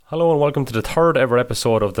Hello and welcome to the third ever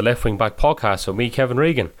episode of the Left Wing Back podcast with me, Kevin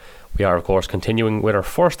Regan. We are of course continuing with our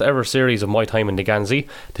first ever series of My Time in the Geansaí,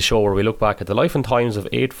 the show where we look back at the life and times of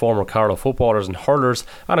 8 former Carlow footballers and hurlers,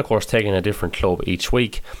 and of course taking a different club each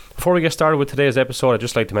week. Before we get started with today's episode, I'd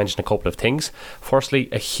just like to mention a couple of things. Firstly,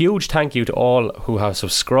 a huge thank you to all who have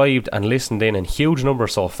subscribed and listened in huge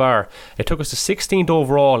numbers so far. It took us to 16th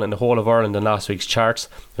overall in the whole of Ireland in last week's charts.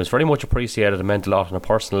 It was very much appreciated and meant a lot on a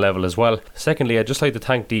personal level as well. Secondly, I'd just like to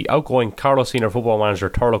thank the outgoing Carlow senior football manager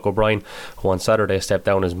Turlough O'Brien, who on Saturday stepped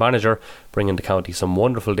down as manager, bringing the county some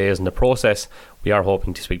wonderful days in the process. We are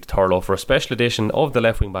hoping to speak to Turlough for a special edition of the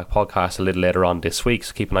Left Wing Back podcast a little later on this week,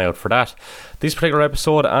 so keep an eye out for that. This particular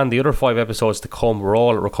episode and the other 5 episodes to come were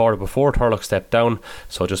all recorded before Turlough stepped down,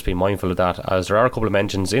 so just be mindful of that, as there are a couple of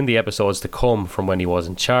mentions in the episodes to come from when he was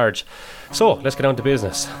in charge. So let's get down to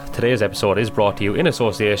business. Today's episode is brought to you in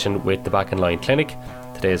association with the Back in Line Clinic.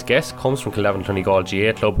 Today's guest comes from Killavin Clonegall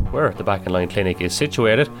GA Club, where the Back in Line Clinic is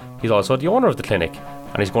situated. He's also the owner of the clinic,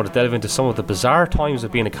 and he's going to delve into some of the bizarre times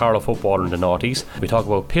of being a Carlow footballer in the noughties. We talk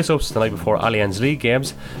about piss-ups the night before Allianz League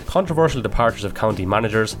games, controversial departures of county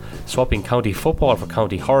managers, swapping county football for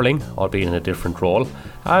county hurling, albeit in a different role,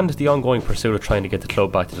 and the ongoing pursuit of trying to get the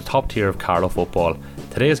club back to the top tier of Carlow football.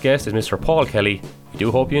 Today's guest is Mr. Paul Kelly. We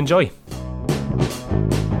do hope you enjoy.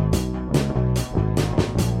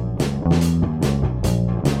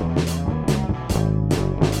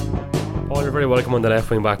 Very welcome on the Left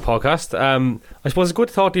Wing Back podcast. I suppose it's good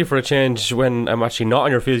to talk to you for a change when I'm actually not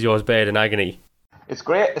on your physio's bed in agony. It's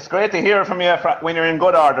great to hear from you when you're in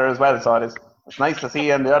good order as well. So it's nice to see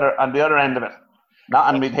you on the other end of it,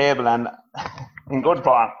 not on my table and in good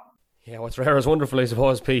form. Yeah, what's rare is wonderful, I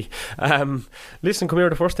suppose, P. Listen, come here.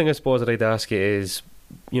 The first thing I suppose I'd like to ask you is,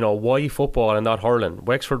 why football and not hurling?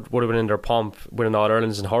 Wexford would have been in their pomp winning All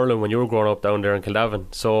Irelands in hurling when you were growing up down there in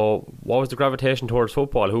Killavin. So what was the gravitation towards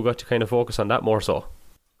football? Who got to kind of focus on that more so?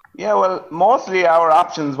 Yeah, well, mostly our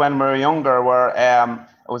options when we were younger were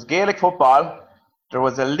it was Gaelic football. There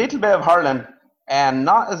was a little bit of hurling, and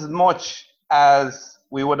not as much as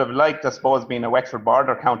we would have liked, I suppose, being a Wexford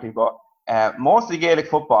border county, but mostly Gaelic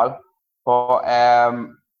football. But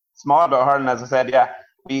small bit of hurling, as I said, yeah.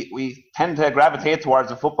 We tend to gravitate towards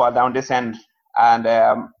the football down this end, and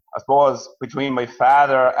I suppose between my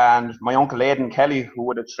father and my uncle Aidan Kelly, who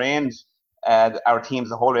would have trained our teams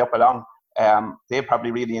the whole way up along, they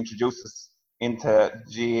probably really introduced us into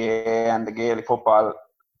GAA and the Gaelic football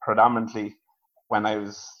predominantly when I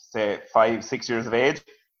was, say, 5-6 years of age.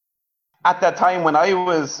 At that time, when I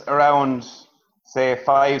was around, say,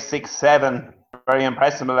 5, 6, 7, very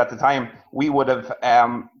impressible at the time, we would have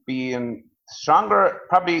been stronger,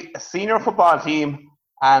 probably a senior football team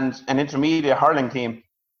and an intermediate hurling team.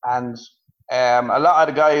 And a lot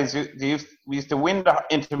of the guys, we used to win the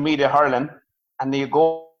intermediate hurling, and they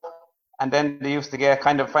go, and then they used to get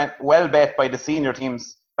kind of well bet by the senior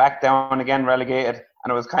teams, back down again, relegated.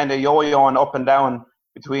 And it was kind of yo-yoing up and down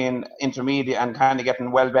between intermediate and kind of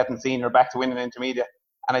getting well bet and senior back to winning intermediate.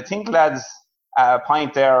 And I think lads,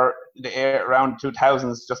 point there around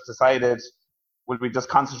 2000s just decided, will we just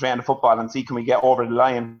concentrate on the football and see can we get over the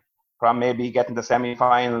line from maybe getting the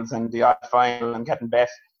semi-finals and the odd final and getting bet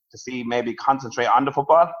to see maybe concentrate on the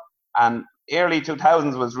football. And early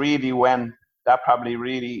 2000s was really when that probably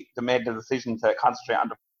really made the decision to concentrate on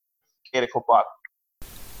the Gaelic football.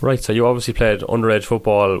 Right, so you obviously played underage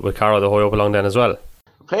football with Carlow the whole way up along then as well?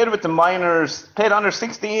 Played with the minors, played under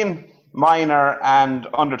 16 minor and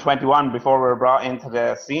under 21 before we were brought into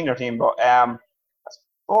the senior team. But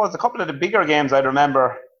a couple of the bigger games I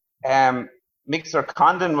remember, Mixer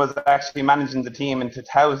Condon was actually managing the team in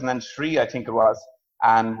 2003, I think it was,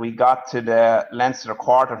 and we got to the Leinster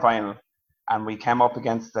quarter-final, and we came up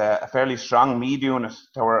against a fairly strong Meath unit.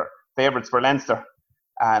 They were favourites for Leinster,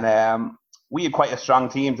 and we had quite a strong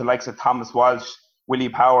team, the likes of Thomas Walsh, Willie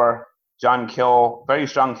Power, John Keogh, very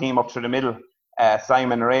strong team up through the middle,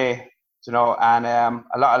 Simon Ray, and a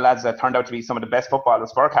lot of lads that turned out to be some of the best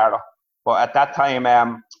footballers for Carlow. But at that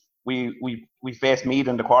time, we faced Meath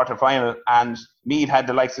in the quarter-final, and Meath had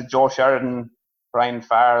the likes of Joe Sheridan, Brian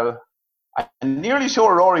Farrell. I'm nearly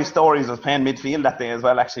sure Rory Stories was playing midfield that day as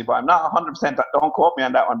well, actually, but I'm not 100%, don't quote me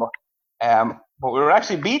on that one. But we were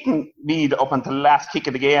actually beating Meath up until the last kick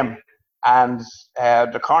of the game, and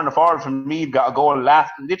the corner forward from Meath got a goal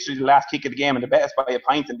literally the last kick of the game, and they bet us by a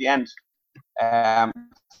pint in the end. So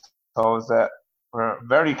it was we're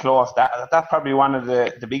very close. That's probably one of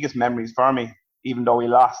the biggest memories for me, even though we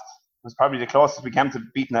lost. It was probably the closest we came to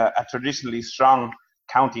beating a traditionally strong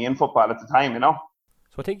county in football at the time,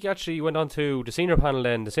 So I think you actually went on to the senior panel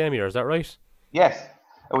then the same year, is that right? Yes.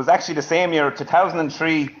 It was actually the same year,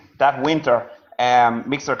 2003, that winter.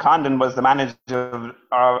 Mixer Condon was the manager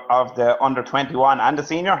of the under-21 and the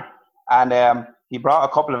senior, and he brought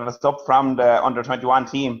a couple of us up from the under-21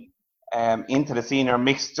 team into the senior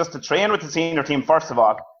mix just to train with the senior team first of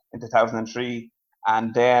all in 2003,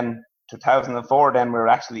 and then 2004 then we were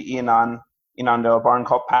actually in on the O'Byrne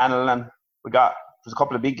Cup panel, and there was a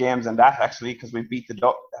couple of big games in that actually, because we beat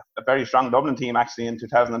a very strong Dublin team actually in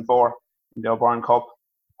 2004 in the O'Byrne Cup,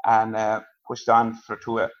 and pushed on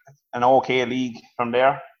to an okay league from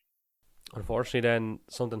there. Unfortunately, then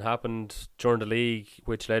something happened during the league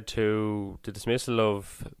which led to the dismissal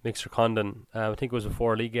of Mixer Condon. I think it was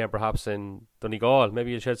before a league game, perhaps in Donegal.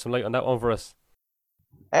 Maybe you shed some light on that one for us.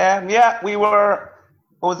 Yeah, it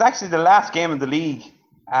was actually the last game of the league,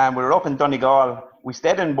 and we were up in Donegal. We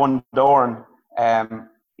stayed in Bundoran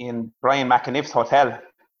in Brian McAniff's hotel,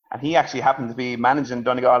 and he actually happened to be managing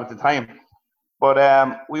Donegal at the time. But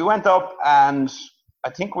we went up, and I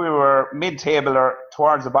think we were mid-table or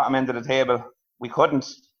towards the bottom end of the table. We couldn't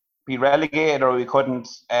be relegated, or we couldn't,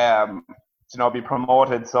 be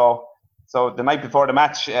promoted. So the night before the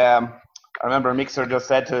match, I remember Mixer just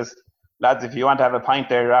said to us, lads, if you want to have a pint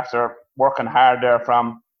there, you're after working hard there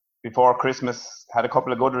from before Christmas, had a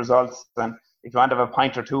couple of good results, and if you want to have a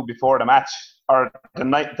pint or two before the match, or the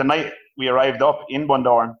night we arrived up in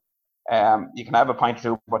Bundoran, you can have a pint or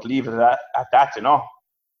two, but leave it at that,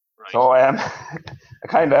 Right.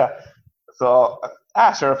 So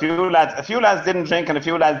sure, a few lads didn't drink, and a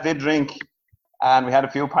few lads did drink, and we had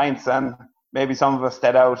a few pints, and maybe some of us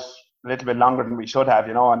stayed out a little bit longer than we should have,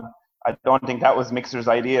 and I don't think that was Mixer's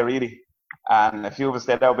idea really, and a few of us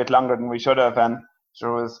stayed out a bit longer than we should have, and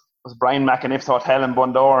sure was Brian McAniff's hotel in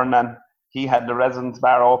Bundoran, and he had the residence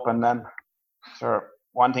bar open, and sure,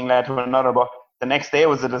 one thing led to another, but the next day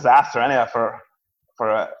was a disaster anyway for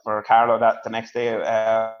Carlo. That the next day,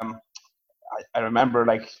 I remember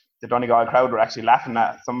like the Donegal crowd were actually laughing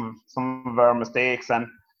at some of our mistakes, and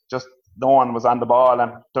just no one was on the ball.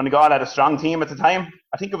 And Donegal had a strong team at the time.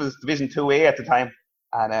 I think it was Division 2A at the time,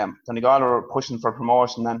 and Donegal were pushing for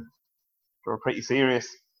promotion, and they were pretty serious.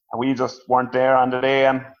 And we just weren't there on the day,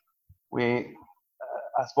 and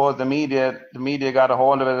I suppose the media got a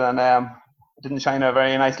hold of it, and didn't shine a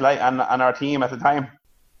very nice light on our team at the time.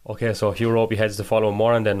 Okay, so a few ropey heads to follow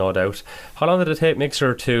more on then, no doubt. How long did it take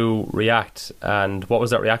Mixer to react, and what was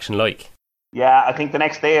that reaction like? Yeah, I think the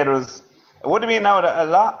next day it would have been now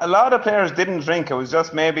a lot of players didn't drink. It was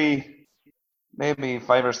just maybe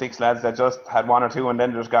 5 or 6 lads that just had one or two, and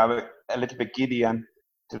then just got a little bit giddy, and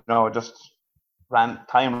just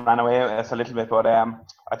time ran away a little bit. But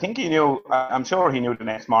I think he knew. I'm sure he knew the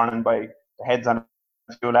next morning by the heads on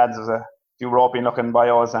a few lads. There's a few ropey looking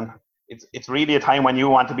bios, and it's really a time when you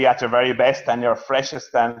want to be at your very best and your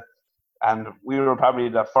freshest, and we were probably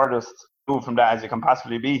the furthest move from that as you can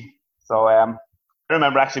possibly be. So I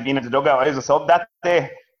remember actually being in the dugout. I was a sub that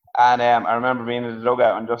day, and I remember being in the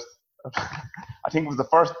dugout and just I think it was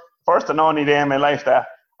the first and only day in my life that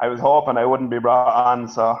I was hoping I wouldn't be brought on.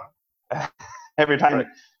 So every time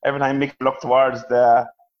Mick looked towards the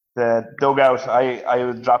dugout, I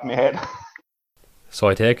would drop my head. So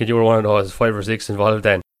I take it you were one of those 5 or 6 involved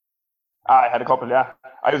then? I had a couple, yeah.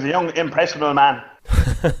 I was a young, impressionable man.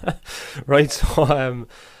 Right, so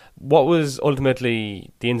what was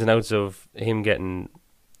ultimately the ins and outs of him getting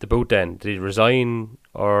the boot then? Did he resign,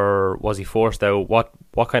 or was he forced out? What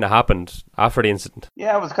kind of happened after the incident?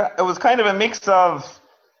 Yeah, it was kind of a mix of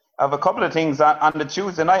a couple of things. On the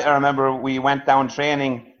Tuesday night, I remember we went down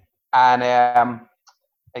training, and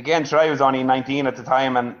again, I was only 19 at the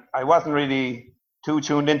time, and I wasn't really too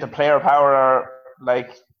tuned into player power or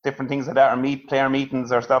like different things like that, or player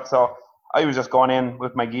meetings or stuff. So I was just going in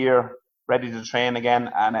with my gear, ready to train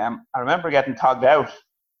again. And I remember getting togged out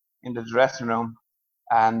in the dressing room,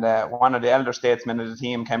 and one of the elder statesmen of the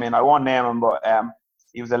team came in. I won't name him, but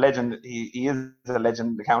he was a legend. He is a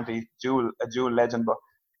legend in the county, a dual legend. But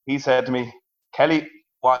he said to me, "Kelly,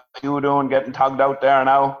 what are you doing getting togged out there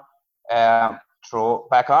now? Throw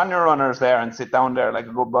back on your runners there and sit down there like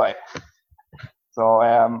a good boy." So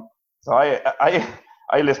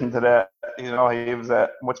I listened to he was a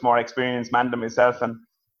much more experienced man than myself, and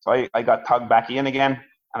so I got tugged back in again,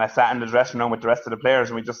 and I sat in the dressing room with the rest of the players,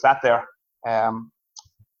 and we just sat there.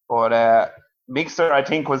 But Mixer, I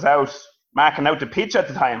think, was out marking out the pitch at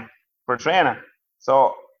the time for training,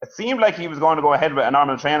 so it seemed like he was going to go ahead with a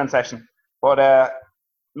normal training session, but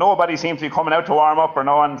nobody seemed to be coming out to warm up, or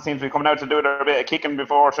no one seemed to be coming out to do their bit of kicking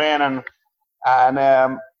before training,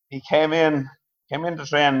 and he came into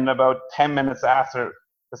training about 10 minutes after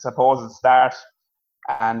the supposed start,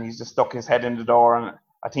 and he just stuck his head in the door, and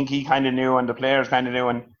I think he kind of knew, and the players kind of knew,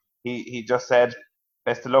 and he just said,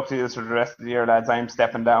 best of luck to you for the rest of the year, lads. I'm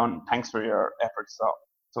stepping down. Thanks for your efforts. So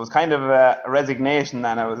it was kind of a resignation,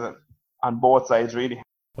 and it was on both sides, really.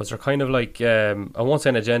 Was there kind of like, I won't say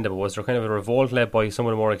an agenda, but was there kind of a revolt led by some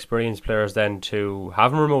of the more experienced players then to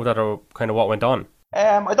have him removed that, or kind of what went on?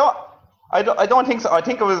 I don't think so. I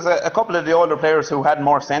think it was a couple of the older players who had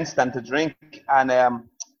more sense than to drink, and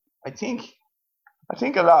I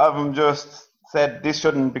think a lot of them just said this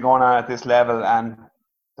shouldn't be going on at this level, and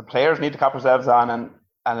the players need to cop themselves on,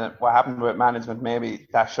 and what happened with management, maybe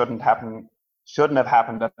that shouldn't have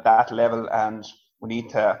happened at that level, and we need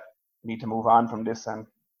to move on from this and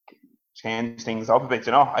change things up a bit.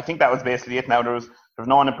 I think that was basically it. Now there was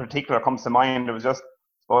no one in particular comes to mind. It was just,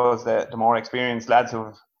 I suppose, the more experienced lads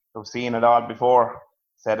who've seen it all before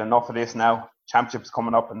said enough of this now. Championships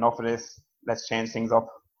coming up, enough of this. Let's change things up.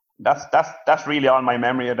 That's really all my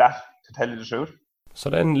memory of that, to tell you the truth. So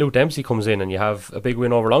then Luke Dempsey comes in and you have a big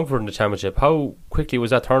win over Longford in the championship. How quickly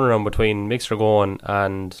was that turnaround between Mixer going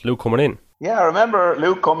and Luke coming in? Yeah, I remember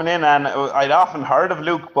Luke coming in, and I'd often heard of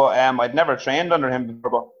Luke, but I'd never trained under him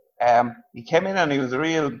before. But he came in and he was a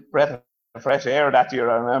real breath of fresh air that year.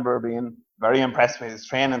 I remember being very impressed with his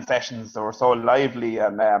training sessions. They were so lively,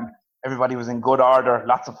 and everybody was in good order,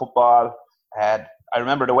 lots of football. I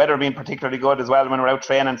remember the weather being particularly good as well when we were out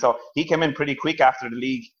training. So he came in pretty quick after the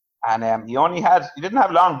league. And he didn't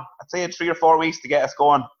have long, I'd say 3 or 4 weeks to get us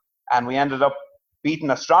going. And we ended up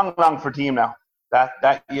beating a strong Longford team now.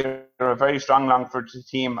 That year, a very strong Longford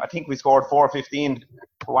team. I think we scored 4-15,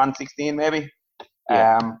 1-16 maybe.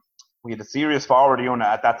 Yeah. We had a serious forward unit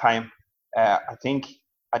at that time. I think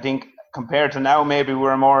compared to now, maybe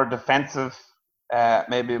we're more defensive,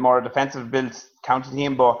 built county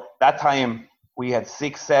team. But that time we had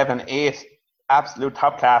 6, 7, 8 absolute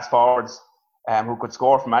top class forwards. Who could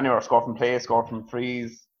score from anywhere, score from play, score from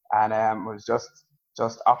frees, and it was just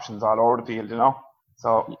options all over the field,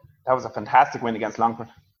 So that was a fantastic win against Longford.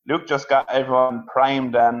 Luke just got everyone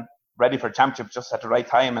primed and ready for championship just at the right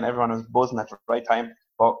time, and everyone was buzzing at the right time.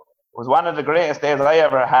 But it was one of the greatest days I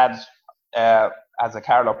ever had as a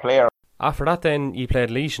Carlow player. After that then, you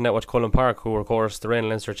played Laois in Netwatch Cullen Park, who were of course the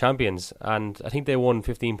reigning Leinster champions, and I think they won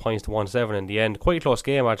 15 points to 1-7 in the end. Quite a close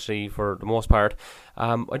game actually for the most part.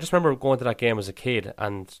 I just remember going to that game as a kid,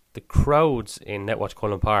 and the crowds in Netwatch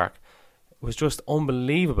Cullen Park was just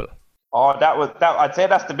unbelievable. Oh, I'd say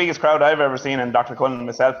that's the biggest crowd I've ever seen in Dr. Cullen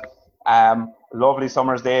myself. Lovely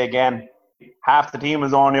summer's day again. Half the team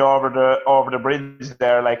was only over the bridge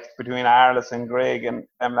there, like between Arliss and Greg and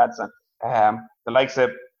them lads, and the likes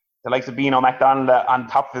of Beano MacDonald on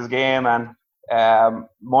top of his game, and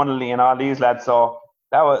Munnelly and all these lads. So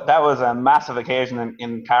that was a massive occasion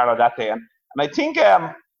in Carlow that day, and I think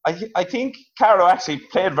I think Carlow actually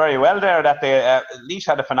played very well there that day. Laois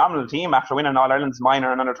had a phenomenal team after winning All Ireland's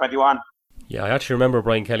minor and under 21. Yeah, I actually remember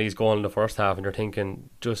Brian Kelly's goal in the first half, and you're thinking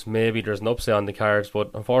just maybe there's an upset on the cards, but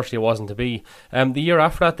unfortunately it wasn't to be. The year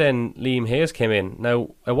after that then, Liam Hayes came in. Now,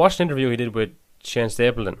 I watched an interview he did with Shane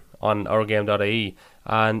Stapleton on ourgame.ie,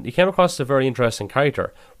 and he came across as a very interesting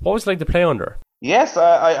character. What was it like to play under? Yes,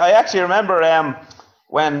 I actually remember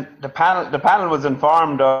when the panel was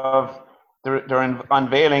informed of they're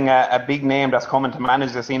unveiling a big name that's coming to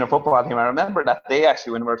manage the senior football team. I remember that day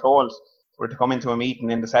actually when we were told we were to come into a meeting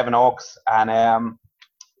in the Seven Oaks, and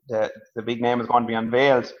the big name was going to be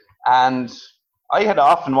unveiled. And I had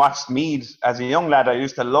often watched Meath as a young lad. I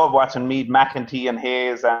used to love watching Meath, McEntee and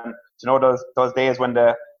Hayes, and those days when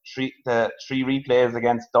the three replays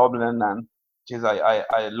against Dublin, and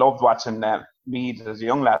I loved watching Meath as a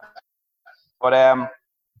young lad. But I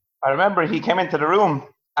remember he came into the room,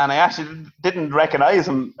 and I actually didn't recognise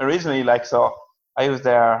him originally. So I was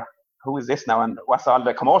there. Who is this now? And what's all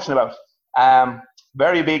the commotion about?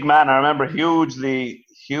 Very big man. I remember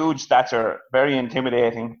huge stature, very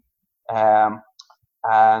intimidating.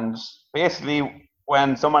 And basically,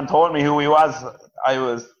 when someone told me who he was, I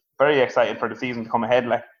was very excited for the season to come ahead.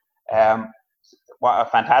 What a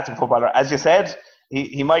fantastic footballer! As you said,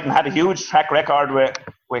 he mightn't had a huge track record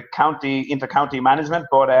with inter-county management,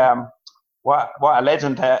 but what a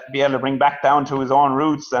legend to be able to bring back down to his own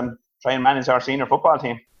roots and try and manage our senior football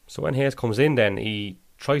team. So when Hayes comes in, then he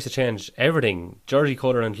tries to change everything, jersey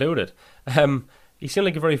colour included. He seemed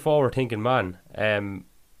like a very forward-thinking man.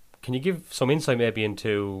 Can you give some insight maybe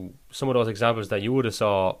into some of those examples that you would have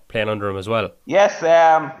saw playing under him as well? Yes,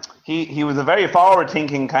 he was a very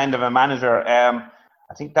forward-thinking kind of a manager.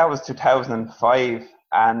 I think that was 2005,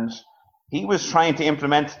 and he was trying to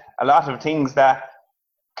implement a lot of things that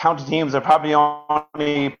county teams are probably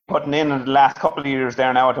only putting in the last couple of years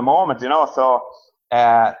there now at the moment, So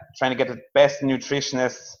trying to get the best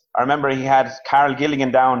nutritionists. I remember he had Carl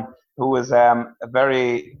Gilligan down, who was a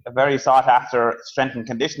very sought after strength and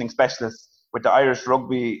conditioning specialist with the Irish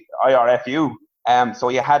Rugby IRFU. So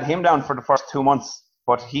you had him down for the first 2 months,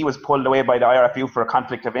 but he was pulled away by the IRFU for a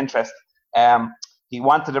conflict of interest. He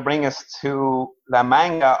wanted to bring us to La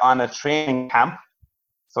Manga on a training camp.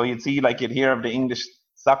 So you'd hear of the English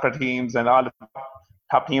soccer teams and all the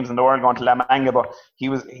top teams in the world going to La Manga, but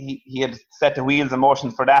he had set the wheels in motion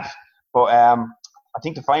for that. But I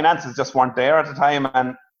think the finances just weren't there at the time,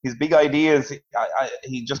 and his big ideas,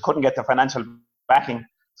 he just couldn't get the financial backing.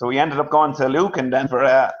 So we ended up going to Lucan then for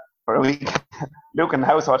a week, Lucan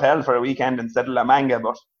House Hotel for a weekend instead of La Manga,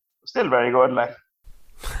 but still very good.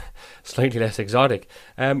 Slightly less exotic.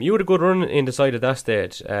 You had a good run in the side at that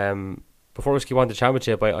stage. Before we won the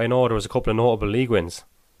championship, I know there was a couple of notable league wins.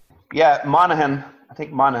 Yeah, Monaghan. I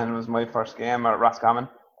think Monaghan was my first game at Roscommon.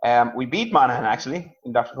 We beat Monaghan actually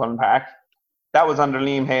in Dr. Cullen Park. That was under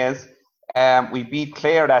Liam Hayes. We beat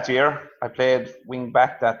Clare that year. I played wing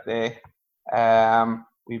back that day. I'm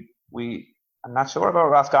not sure about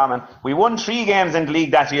Roscommon. We won 3 games in the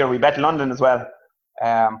league that year. We bet London as well.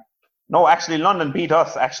 No, actually London beat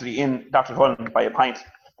us actually in Dr. Cullen by a pint.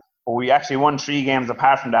 But we actually won 3 games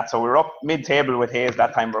apart from that. So we were up mid-table with Hayes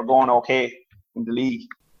that time. We were going okay in the league.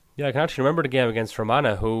 Yeah, I can actually remember the game against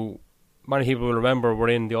Fermanagh, who many people will remember were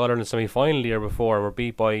in the All-Ireland semi-final the year before and were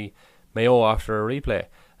beat by Mayo after a replay.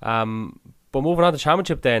 But moving on to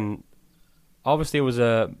championship then, obviously it was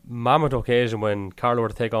a mammoth occasion when Carlow were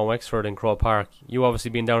to take on Wexford in Croke Park. You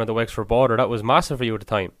obviously being down at the Wexford border, that was massive for you at the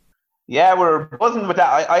time. Yeah, we were buzzing with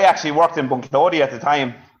that. I actually worked in Bunclody at the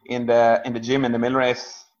time in the gym in the mill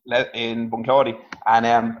race in Bunclody, and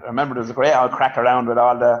I remember there was a great old crack around with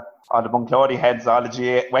all the Bunclody heads, all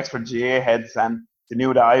the Wexford GA heads, and they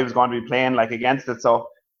knew that I was going to be playing against it, so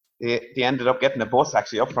they ended up getting a bus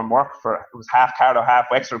actually up from work it was half Carlow, half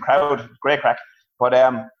Wexford crowd. Great crack. But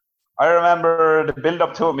I remember the build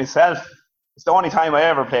up to it myself. It's the only time I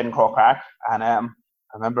ever played in Croke Park, and I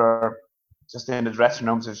remember just in the dressing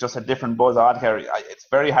rooms, it's just a different buzz out here. It's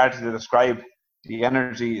very hard to describe the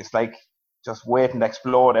energy. It's like just waiting to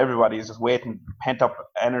explode. Everybody is just waiting, pent up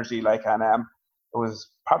energy. And it was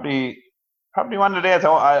probably one of the days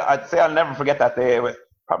I'd say I'll never forget that day. It was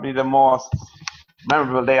probably the most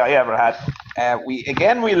memorable day I ever had.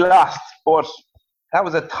 We lost, but that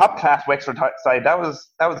was a top class Wexford side. That was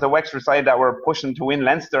the Wexford side that were pushing to win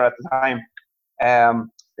Leinster at the time.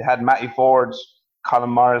 They had Matty Ford,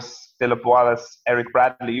 Colin Morris, Philip Wallace, Eric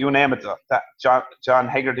Bradley, you name it. That John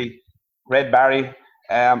Hegarty, Red Barry.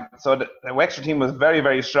 So the Wexford team was very,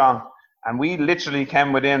 very strong, and we literally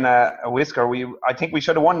came within a whisker. I think we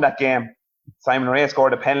should have won that game. Simon Ray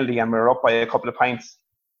scored a penalty, and we were up by a couple of pints.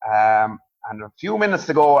 And a few minutes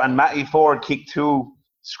to go, and Matty Ford kicked 2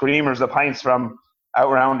 screamers of pints from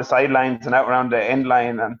out around the sidelines and out around the end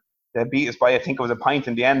line, and they beat us by, I think it was a pint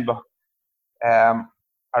in the end. But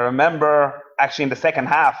I remember actually in the second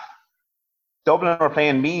half, Dublin were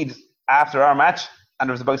playing Meath after our match, and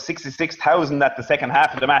there was about 66,000 at the second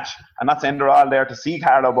half of the match. I'm not saying they're all there to see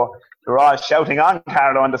Carlow, but they were all shouting on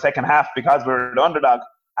Carlow in the second half because we were the underdog.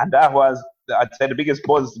 And that was, I'd say, the biggest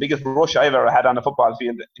buzz, the biggest rush I've ever had on the football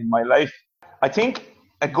field in my life. I think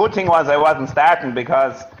a good thing was I wasn't starting,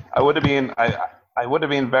 because I would have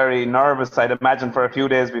been very nervous, I'd imagine, for a few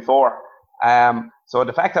days before. So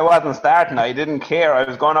the fact I wasn't starting, I didn't care. I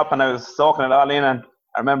was going up and I was soaking it all in, and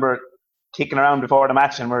I remember kicking around before the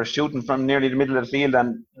match, and we were shooting from nearly the middle of the field,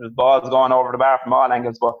 and there was balls going over the bar from all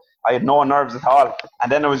angles, but I had no nerves at all. And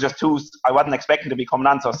then it was just I wasn't expecting to be coming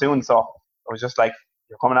on so soon, so it was just like,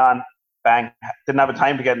 you're coming on, bang. Didn't have a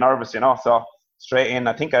time to get nervous, so straight in.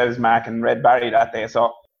 I think I was marking Red Barry that day.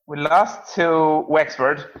 So we lost to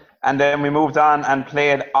Wexford, and then we moved on and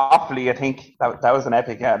played Offaly. I think that was an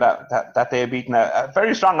epic. Yeah, that day beating a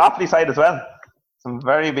very strong Offaly side as well. Some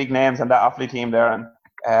very big names in that Offaly team there. And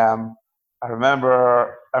I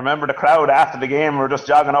remember the crowd after the game were just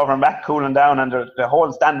jogging over and back, cooling down, and the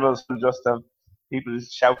whole stand was just of people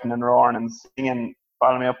shouting and roaring and singing,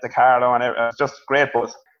 following me up to Carlow, and it was just great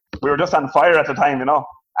buzz. We were just on fire at the time,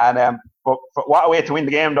 And but what a way to win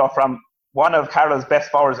the game, though, from one of Carlow's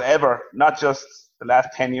best forwards ever, not just the last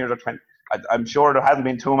 10 years or 20. I'm sure there hasn't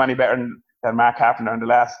been too many better than Mark Carpenter in the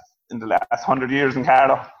last 100 years in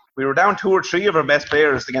Carlow. We were down 2 or 3 of our best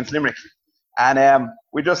players against Limerick, and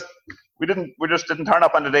we just didn't turn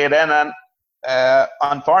up on the day then. And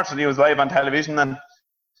unfortunately, it was live on television, and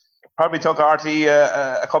probably took RT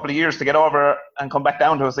a couple of years to get over and come back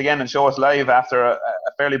down to us again and show us live after a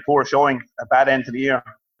fairly poor showing, a bad end to the year.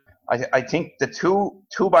 I think the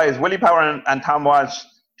two boys, Willie Power and Tom Walsh,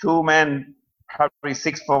 2 men, probably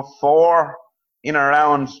 6'4", in and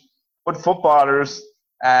around, good footballers,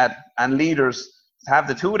 and leaders, to have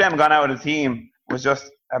the two of them gone out of the team was just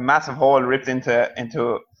a massive hole ripped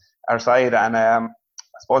into our side. And I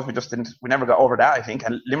suppose we never got over that, I think.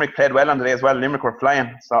 And Limerick played well on the day as well. Limerick were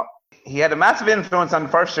flying. So he had a massive influence on the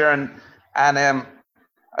first year. And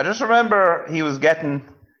I just remember he was getting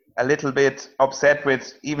a little bit upset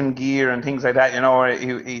with even gear and things like that.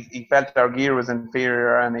 He felt our gear was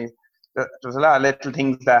inferior, and there was a lot of little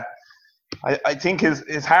things that I think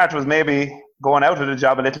his heart was maybe going out of the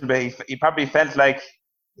job a little bit. He probably felt like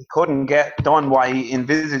he couldn't get done what he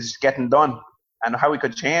envisaged getting done, and how he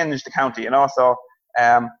could change the county. So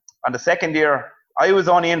on the second year, I was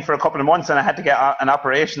only in for a couple of months, and I had to get an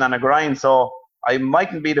operation on a groin, so I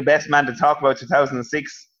mightn't be the best man to talk about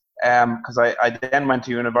 2006, because I then went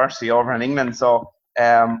to university over in England. So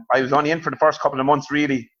I was only in for the first couple of months,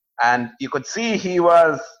 really, and you could see he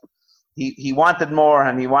wanted more,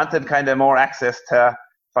 and he wanted kind of more access to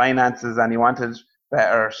finances, and he wanted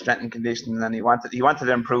better strength and conditioning, and he wanted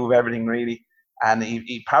to improve everything, really. And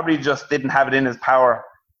he probably just didn't have it in his power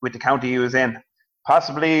with the county he was in.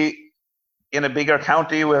 Possibly in a bigger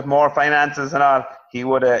county with more finances and all, he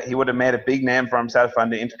would have made a big name for himself on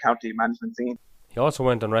the inter-county management scene. He also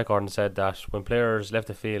went on record and said that when players left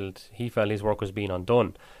the field, he felt his work was being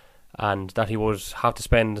undone, and that he would have to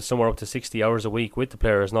spend somewhere up to 60 hours a week with the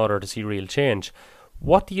players in order to see real change.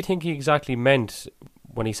 What do you think he exactly meant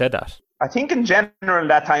when he said that? I think in general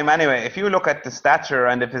that time anyway, if you look at the stature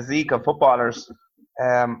and the physique of footballers,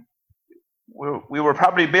 we were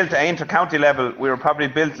probably built at inter-county level. We were probably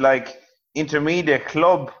built like intermediate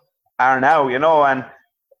club are now, and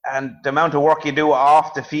the amount of work you do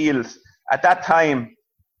off the field. At that time,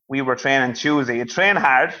 we were training Tuesday. You train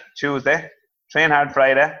hard Tuesday, train hard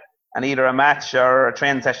Friday, and either a match or a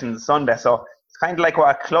training session Sunday. So it's kind of like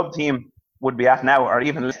what a club team would be at now, or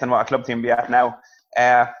even less than what a club team would be at now.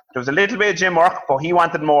 There was a little bit of gym work, but he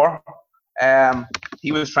wanted more.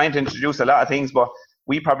 He was trying to introduce a lot of things, but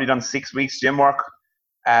we probably done 6 weeks gym work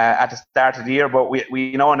at the start of the year. But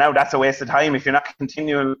we know now that's a waste of time if you're not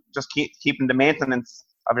continuing just keeping the maintenance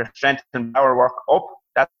of your strength and power work up.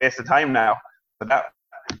 That's a waste of time now. So that,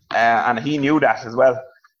 and he knew that as well.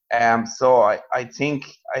 So I think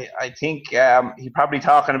he probably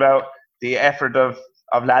talking about the effort of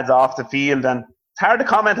lads off the field, and it's hard to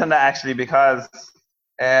comment on that actually, because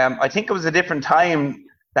I think it was a different time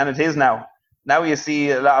than it is now. Now you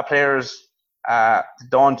see a lot of players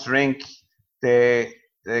don't drink, they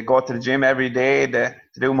go to the gym every day, they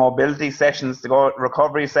do mobility sessions, they go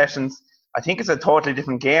recovery sessions. I think it's a totally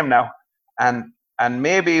different game now, and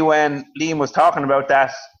maybe when Liam was talking about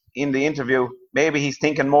that in the interview, maybe he's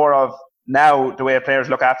thinking more of now the way players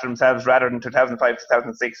look after themselves rather than 2005,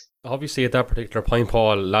 2006. Obviously at that particular point,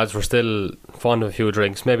 Paul, lads were still fond of a few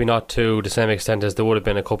drinks, maybe not to the same extent as they would have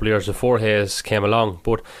been a couple of years before Hayes came along,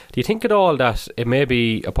 but do you think at all that it may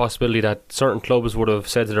be a possibility that certain clubs would have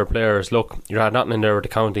said to their players, look, you had nothing in there with the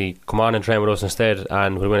county, come on and train with us instead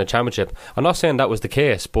and we'll win a championship? I'm not saying that was the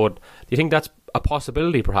case, but do you think that's a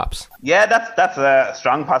possibility perhaps? Yeah, that's a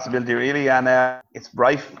strong possibility really, and it's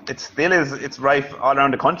rife. It's rife all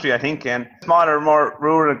around the country, I think, and smaller, more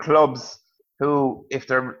rural clubs who, if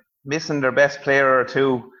they're missing their best player or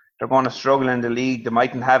two, they're going to struggle in the league. They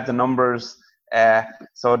mightn't have the numbers,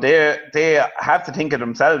 so they have to think of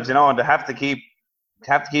themselves, and they have to keep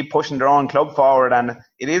pushing their own club forward, and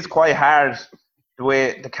it is quite hard the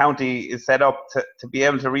way the county is set up to be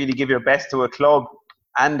able to really give your best to a club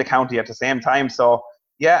and the county at the same time. So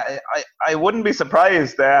yeah, I wouldn't be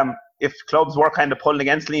surprised if clubs were kind of pulling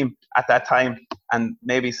against Liam at that time and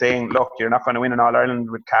maybe saying, look, you're not going to win an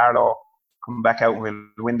All-Ireland with Carlow, come back out and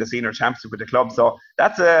we'll win the senior championship with the club. So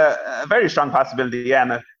that's a very strong possibility, yeah.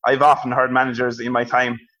 And I've often heard managers in my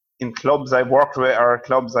time in clubs I've worked with or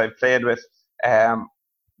clubs I've played with,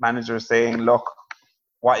 managers saying, look,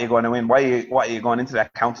 what are you going to win? What are you going into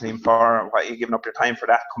that county team for? Why are you giving up your time for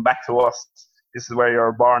that? Come back to us. This is where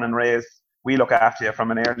you're born and raised. We look after you from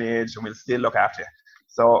an early age and we'll still look after you.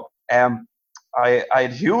 So I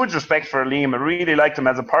had huge respect for Liam. I really liked him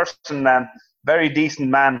as a person, and very decent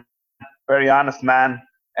man, very honest man,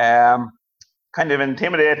 kind of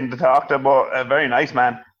intimidating to talk to, but a very nice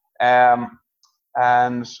man.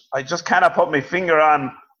 And I just cannot put my finger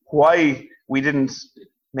on why we didn't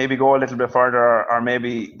maybe go a little bit further or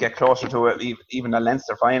maybe get closer to it, even a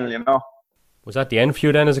Leinster final, Was that the end for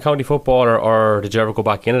you then as a county footballer, or did you ever go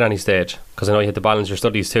back in at any stage? Because I know you had to balance your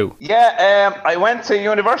studies too. Yeah, I went to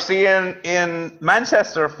university in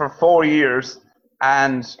Manchester for 4 years,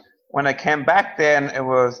 and when I came back then it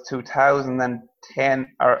was 2010,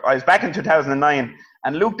 or I was back in 2009,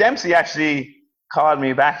 and Luke Dempsey actually called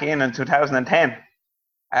me back in 2010.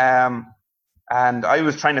 And I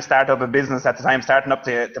was trying to start up a business at the time, starting up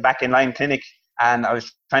the back in line clinic, and I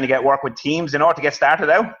was trying to get work with teams in order to get started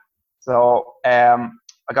out. So I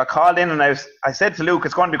got called in, and I said to Luke,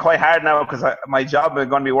 it's going to be quite hard now because my job is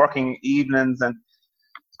going to be working evenings, and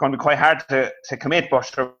it's going to be quite hard to commit, but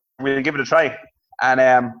sure, we'll give it a try. And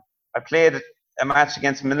I played a match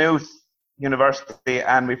against Maynooth University,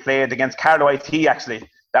 and we played against Carlow IT, actually.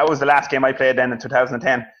 That was the last game I played then in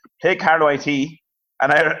 2010. Played Carlow IT,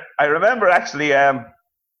 and I remember actually I'd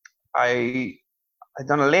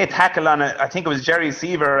done a late tackle on it. I think it was Jerry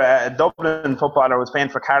Seaver, a Dublin footballer, was playing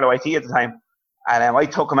for Carlow IT at the time. And I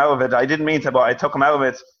took him out of it. I didn't mean to, but I took him out of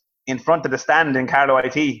it in front of the stand in Carlow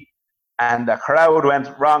IT. And the crowd went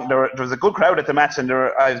wrong. There was a good crowd at the match, and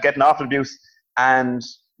I was getting awful abuse. And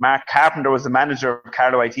Mark Carpenter was the manager of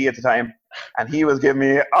Carlow IT at the time, and he was giving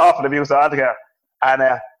me awful abuse altogether. And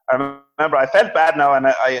I remember I felt bad now, and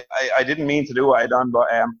I didn't mean to do what I done. But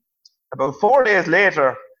about 4 days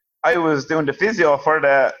later, I was doing the physio for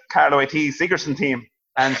the Carlow IT Sigerson team,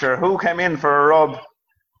 and sure, who came in for a rub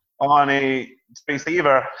on a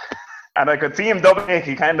receiver, and I could see him double take.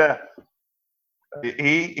 He double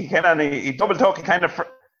took. He kind of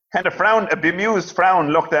frowned, a bemused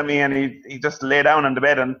frown looked at me, and he just lay down on the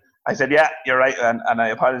bed, and I said, "Yeah, you're right," and I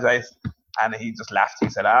apologized, and he just laughed. He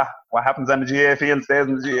said, "What happens on the GA field stays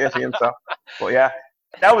on the GA field." So, but yeah,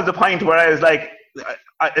 that was the point where I was like,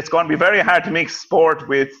 it's going to be very hard to mix sport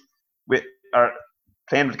with or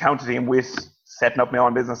playing with the county team with setting up my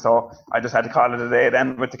own business. So I just had to call it a day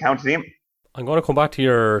then with the county team. I'm going to come back to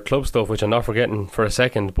your club stuff, which I'm not forgetting for a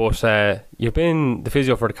second, but you've been the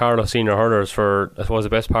physio for the Carlow senior hurlers for, I suppose, the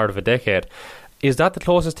best part of a decade. Is that the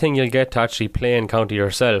closest thing you'll get to actually playing county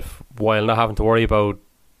yourself while not having to worry about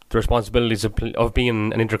the responsibilities of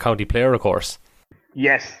being an inter-county player, of course?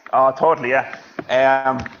 Yes, totally, yeah.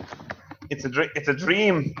 It's a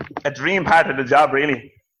dream part of the job,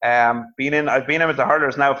 really. I've been in with the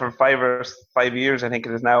hurlers now for 5 years, I think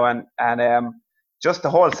it is now, and just the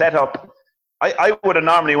whole setup. I would have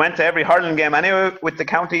normally went to every hurling game anyway with the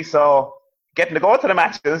county, so getting to go to the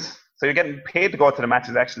matches, so you're getting paid to go to the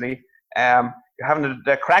matches actually. You're having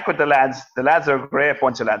the crack with the lads. The lads are a great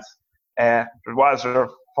bunch of lads. There was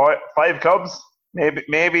 5 clubs,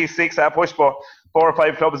 maybe 6 at push, but 4 or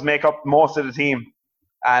 5 clubs make up most of the team,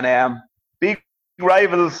 and big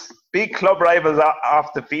club rivals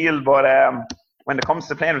off the field, but when it comes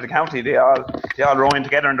to playing with the county, they all row in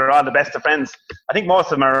together, and they're all the best of friends. I think most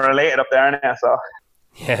of them are related up there now. So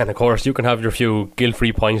yeah, and of course you can have your few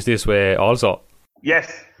guilt-free points this way also.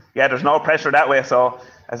 Yes, yeah, there's no pressure that way. So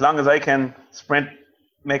as long as I can sprint,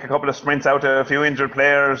 make a couple of sprints out to a few injured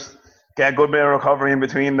players, get a good bit of recovery in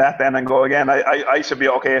between that, then and go again, I should be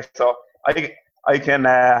okay. So I can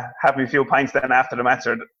have a few pints then after the match.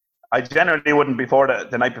 Or I generally wouldn't before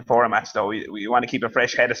the night before a match, though. We want to keep a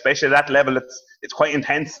fresh head, especially at that level. It's quite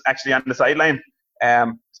intense actually on the sideline,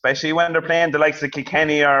 especially when they're playing the likes of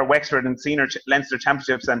Kilkenny or Wexford in senior Leinster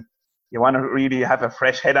championships, and you want to really have a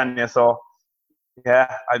fresh head on you. So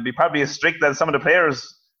yeah, I'd be probably as strict as some of the players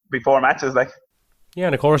before matches, like. Yeah,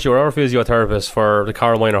 and of course you were our physiotherapist for the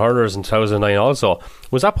Carlow Minor Hurlers in 2009 also.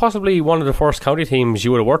 Was that possibly one of the first county teams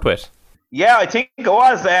you would have worked with? Yeah, I think it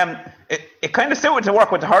was. It kind of suited to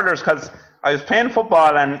work with the hurlers because I was playing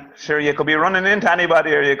football, and sure, you could be running into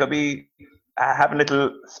anybody, or you could be having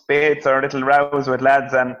little spates or little rows with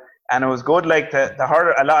lads, and it was good. Like the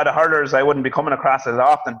hurler, a lot of the hurlers I wouldn't be coming across as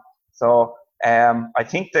often. So I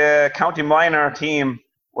think the county minor team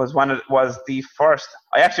was the first.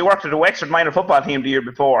 I actually worked with the Wexford minor football team the year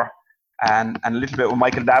before, and a little bit with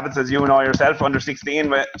Michael Davids, as you know yourself, under 16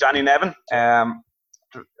 with Johnny Nevin.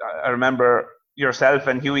 I remember yourself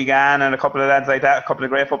and Hughie Gann and a couple of lads like that, a couple of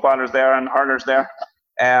great footballers there and hurlers there.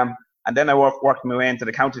 And then I worked my way into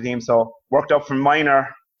the county team. So worked up from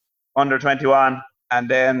minor, under 21, and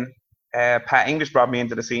then Pat English brought me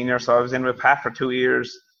into the senior. So I was in with Pat for 2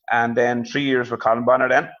 years, and then 3 years with Colin Bonner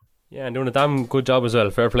then. Yeah, and doing a damn good job as well.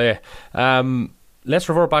 Fair play. Let's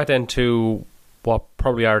revert back then to what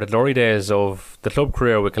probably are the glory days of the club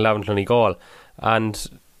career with Glenavon Clonegall. And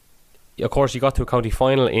of course, you got to a county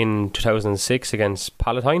final in 2006 against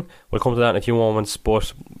Palatine. We'll come to that in a few moments,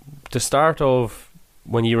 but the start of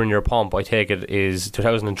when you were in your pomp, I take it, is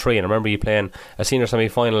 2003, and I remember you playing a senior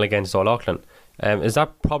semi-final against O'Loughlin. Is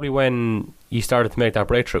that probably when you started to make that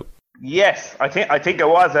breakthrough? Yes, I think it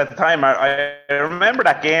was at the time. I remember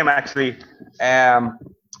that game actually.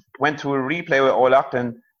 Went to a replay with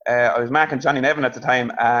O'Loughlin. I was marking Johnny Nevin at the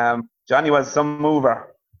time. Johnny was some mover.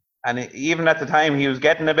 And even at the time, he was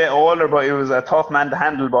getting a bit older, but he was a tough man to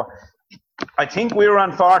handle. But I think we were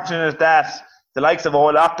unfortunate that the likes of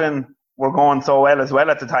O'Loughlin were going so well as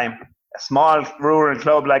well at the time. a small rural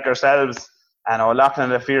club like ourselves, and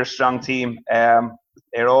O'Loughlin a fierce, strong team. Éire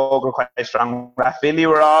Óg were quite strong. Rathvilly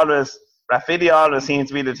always seems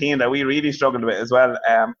to be the team that we really struggled with as well.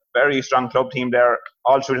 Very strong club team there,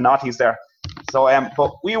 all through the noughties there. So,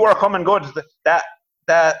 but we were coming good. That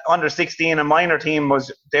under 16 and minor team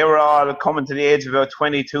they were all coming to the age of about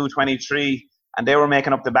 22, 23, and they were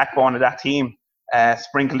making up the backbone of that team,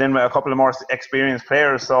 sprinkled in with a couple of more experienced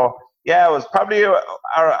players. So yeah, it was probably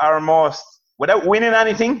our most, without winning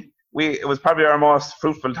anything, it was probably our most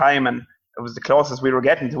fruitful time, and it was the closest we were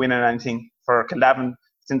getting to winning anything for Kildavin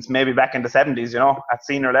since maybe back in the 70s, at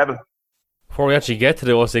senior level. Before we actually get to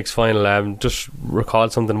the 06 final, just recall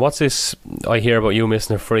something. What's this I hear about you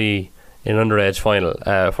missing a free in an underage final?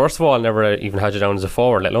 First of all, I never even had you down as a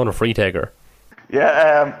forward, let alone a free taker.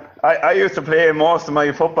 Yeah, I used to play most of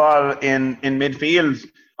my football in midfield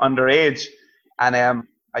underage, and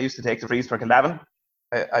I used to take the frees for Kildavin.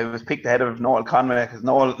 I was picked ahead of Noel Conway because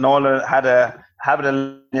Noel had a habit of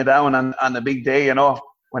laying you down on a big day,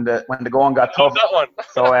 when the going got tough. That one.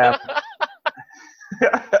 So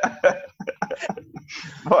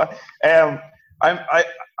but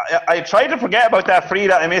I tried to forget about that free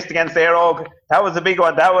that I missed against Éire Óg. That was a big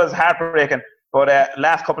one. That was heartbreaking. But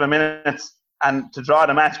last couple of minutes and to draw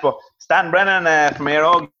the match. But Stan Brennan from Éire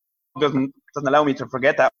Óg doesn't allow me to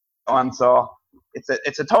forget that one. So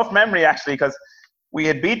it's a tough memory actually, because we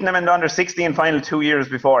had beaten them in the under 16 final 2 years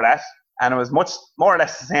before that, and it was much more or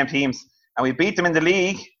less the same teams. And we beat them in the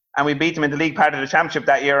league, and we beat them in the league part of the championship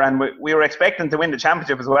that year, and we were expecting to win the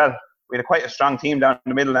championship as well. We had quite a strong team down in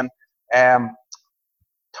the middle, and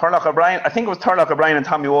Turlough O'Brien, I think it was Turlough O'Brien and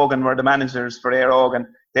Tommy Wogan were the managers for Éire Óg, and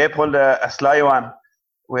they pulled a sly one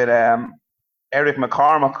with Eric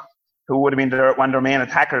McCormack, who would have been one of their main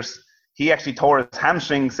attackers. He actually tore his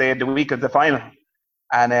hamstring, say, the week of the final,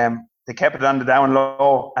 and they kept it on the down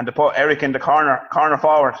low, and they put Eric in the corner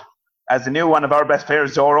forward, as they knew one of our best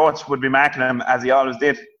players, Joe Roach, would be marking him, as he always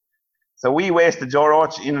did. So we wasted Joe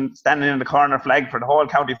Roach standing in the corner flag for the whole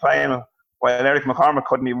county final, while Eric McCormack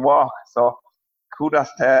couldn't even walk. So kudos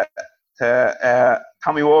to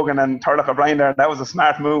Tommy Wogan and Turlough O'Brien there. That was a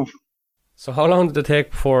smart move. So how long did it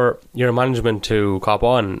take for your management to cop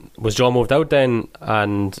on? Was Joe moved out then?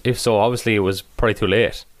 And if so, obviously it was probably too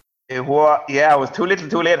late. It was too little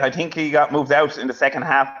too late. I think he got moved out in the second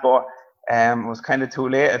half, but it was kind of too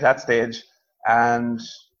late at that stage. And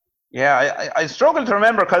yeah, I struggle to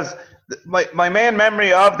remember, because my main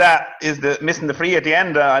memory of that is the missing the free at the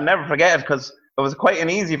end. I'll never forget it, because it was quite an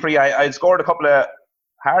easy free. I'd scored a couple of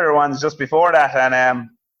harder ones just before that, and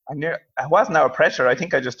I wasn't out of pressure. I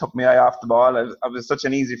think I just took my eye off the ball. It was such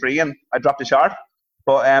an easy free, and I dropped it short.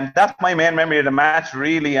 But that's my main memory of the match,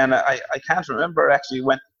 really. And I can't remember actually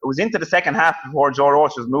when it was into the second half before Joe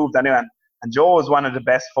Roach was moved anyway. And Joe was one of the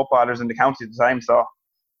best footballers in the county at the time. So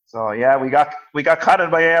yeah, we got caught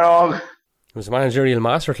by Éire Óg. It was a managerial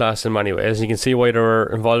masterclass in many ways. You can see why they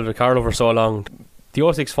were involved with Carlow for so long.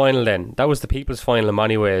 The 06 final then, that was the people's final in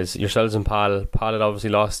many ways. Yourselves and Paul had obviously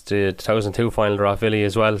lost the 2002 final to Rathvilly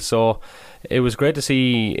as well. So it was great to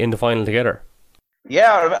see in the final together.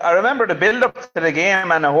 Yeah, I remember the build-up to the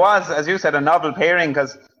game, and it was, as you said, a novel pairing,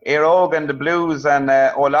 because Éire Óg and the Blues and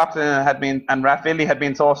O'Loughlin and Rathvilly had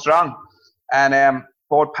been so strong, and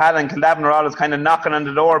both Pal and Kildavin were always kind of knocking on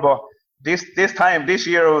the door. But this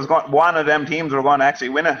year, it was one of them teams were going to actually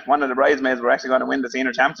win it. One of the bridesmaids were actually going to win the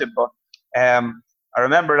senior championship. But I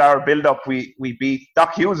remember our build-up. We beat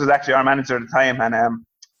Doc Hughes was actually our manager at the time, and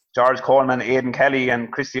George Coleman, Aidan Kelly,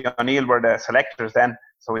 and Christy O'Neill were the selectors then.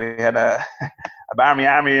 So we had a barmy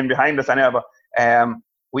army in behind us anyway. But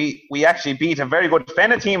we actually beat a very good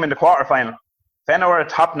Fenna team in the quarter-final. Fenna were a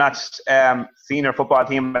top-notch senior football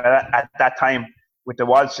team at that time, with the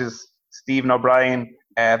Walshes, Stephen O'Brien,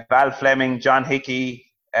 Val Fleming, John Hickey,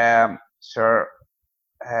 more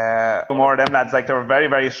of them lads. Like, they were very,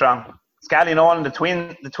 very strong. Scally Nolan, the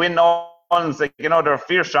twin Nolans, like, they're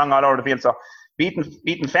fierce strong all over the field. So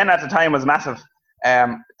beating Fenna at the time was massive.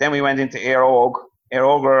 Then we went into Éire Óg. Éire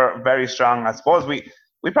Óg were very strong. I suppose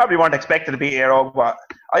we probably weren't expected to beat Éire Óg, but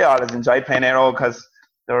I always enjoyed playing Éire Óg, because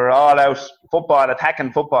they were all out football,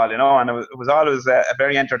 attacking football, and it was always a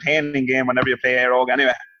very entertaining game whenever you play Éire Óg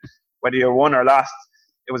anyway. Whether you won or lost,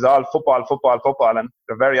 it was all football, and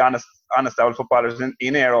they're very honest old footballers in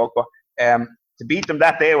Éire Óg. But to beat them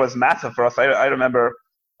that day was massive for us. I remember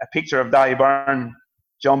a picture of Dahi Byrne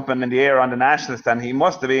jumping in the air on the nationalist, and he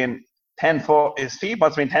must have been 10 foot, his feet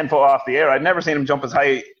must have been 10 foot off the air. I'd never seen him jump as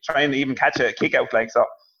high trying to even catch a kick out, like. So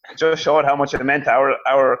it just showed how much it meant to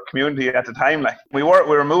our community at the time. Like, we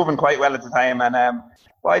were moving quite well at the time, and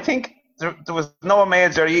well, I think there was no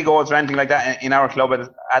major egos or anything like that in our club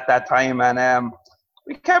at that time, and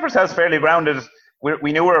we kept ourselves fairly grounded.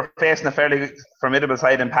 We knew we were facing a fairly formidable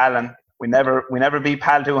side in Pal, and we never beat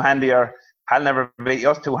Pal too handy, or Pal never beat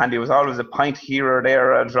us too handy. It was always a point here or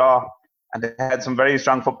there, or a draw, and they had some very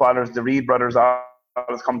strong footballers. The Reid brothers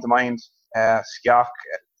always come to mind. Skiock,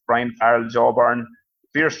 Brian Farrell, Joe Byrne,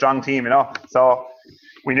 fierce strong team, So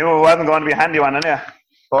we knew it wasn't going to be a handy one anyway.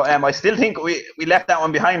 But I still think we left that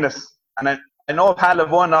one behind us. And I know Pal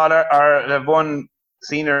have won have won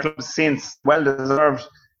senior clubs since, well deserved.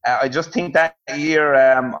 I just think that year,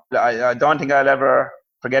 I don't think I'll ever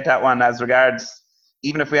forget that one. As regards,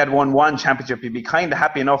 even if we had won one championship, you'd be kind of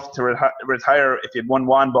happy enough to retire if you'd won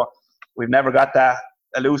one. But we've never got that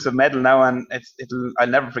elusive medal now, and I'll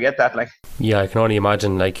never forget that. Yeah, I can only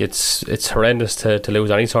imagine. It's horrendous to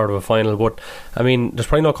lose any sort of a final, but I mean, there's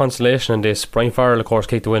probably no consolation in this. Brian Farrell, of course,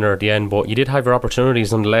 kicked the winner at the end, but you did have your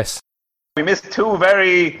opportunities nonetheless. We missed two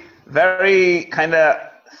very, very kind of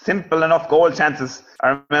simple enough goal chances.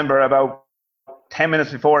 I remember about 10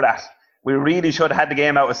 minutes before that, we really should have had the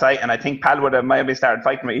game out of sight, and I think Pal would have maybe started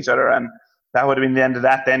fighting with each other, and that would have been the end of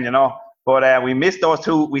that then, But we missed those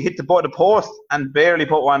two. We hit the post and barely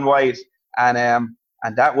put one wide, and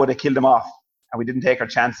that would have killed them off. And we didn't take our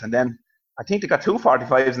chance. And then I think they got 2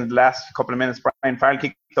 45s in the last couple of minutes. Brian Farrell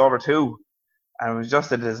kicked over 2, and it was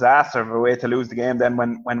just a disaster of a way to lose the game. Then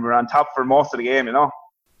when we were on top for most of the game,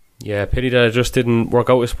 Yeah, pity that it just didn't work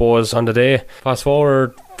out, I suppose, on the day. Fast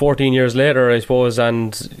forward 14 years later, I suppose,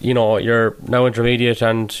 and you're now intermediate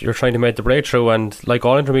and you're trying to make the breakthrough. And like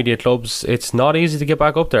all intermediate clubs, it's not easy to get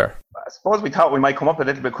back up there. I suppose we thought we might come up a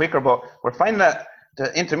little bit quicker, but we're finding that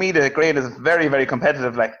the intermediate grade is very, very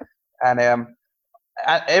competitive. And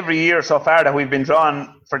every year so far that we've been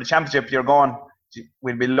drawn for the championship,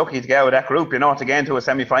 we'll be lucky to get out of that group, to get into a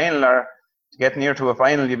semi-final or to get near to a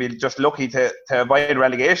final. You'll be just lucky to avoid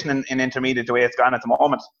relegation in intermediate the way it's gone at the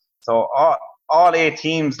moment. So all 8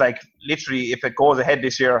 teams, literally, if it goes ahead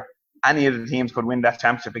this year, any of the teams could win that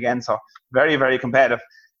championship again. So very, very competitive.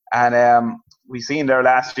 And we seen there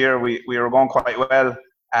last year, we were going quite well,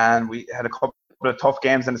 and we had a couple of tough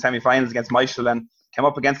games in the semi-finals against Michael and came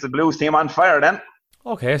up against the Blues team on fire then.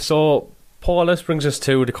 Okay, so Paul, this brings us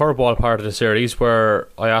to the curveball part of the series, where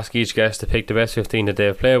I ask each guest to pick the best 15 that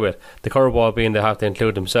they've played with. The curveball being they have to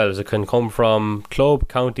include themselves. It can come from club,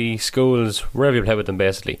 county, schools, wherever you play with them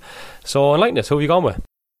basically. So enlighten us, who have you gone with?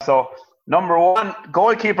 So number 1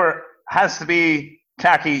 goalkeeper has to be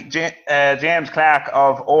Clarky, James Clark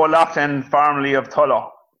of O'Loughlin, formerly of Tullow.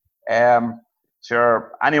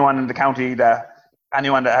 Sure, anyone in the county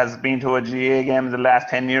anyone that has been to a GA game in the last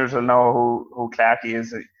 10 years will know who Clarky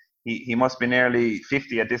is. He must be nearly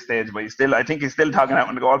 50 at this stage, but I think he's still talking out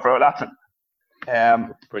on the goal for O'Loughlin.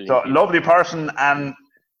 So lovely person, and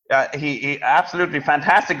he absolutely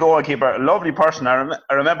fantastic goalkeeper, lovely person. I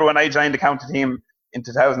remember when I joined the county team in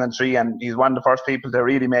 2003, and he's one of the first people to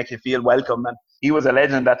really make you feel welcome, and he was a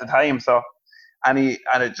legend at the time. So, and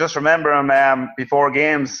I just remember him before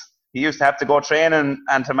games, he used to have to go training,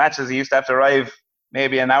 and to matches he used to have to arrive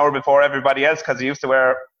maybe an hour before everybody else, because he used to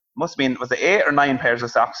wear, was it 8 or 9 pairs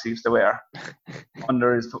of socks he used to wear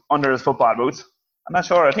under his football boots. I'm not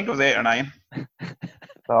sure. I think it was 8 or 9.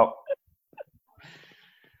 So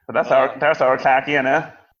that's our Clarky,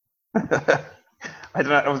 I don't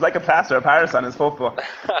know. It was like a plaster of Paris on his foot, but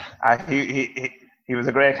he was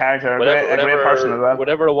a great character, a great person as well.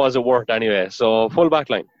 Whatever it was, it worked anyway. So full back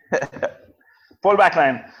line. Full back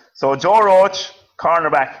line. So Joe Roach,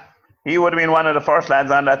 cornerback. He would have been one of the first lads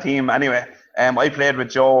on that team anyway. I played with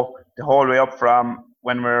Joe the whole way up from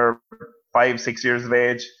when we were 5-6 years of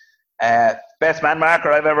age. Best man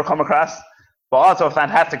marker I've ever come across, but also a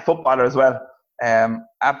fantastic footballer as well.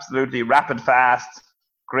 Absolutely rapid, fast,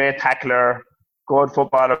 great tackler, good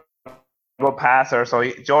footballer, good passer. So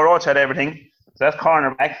Joe Roach had everything. So that's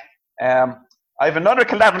cornerback. I have another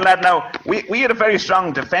Callavan lad now. We had a very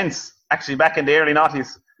strong defence actually back in the early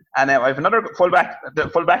 90s. And I have another fullback. The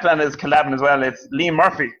fullback lad is Callavan as well. It's Liam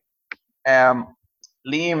Murphy. Liam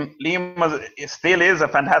still is a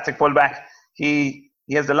fantastic fullback. He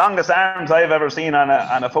has the longest arms I've ever seen on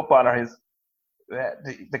a footballer.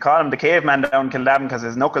 They call him the caveman down Callavan because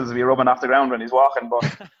his knuckles will be rubbing off the ground when he's walking. But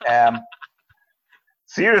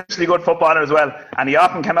seriously good footballer as well. And he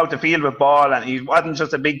often came out the field with ball, and he wasn't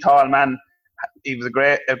just a big tall man. He was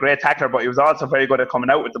a great tackler, but he was also very good at coming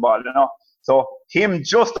out with the ball. So him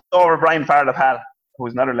just over Brian Farrell of Hall,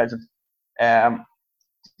 who's another legend.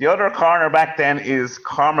 The other cornerback then is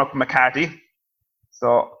Cormac McCarthy.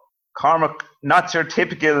 So Cormac, not your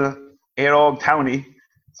typical Aerogue townie.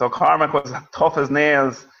 So Cormac was tough as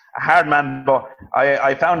nails, a hard man. But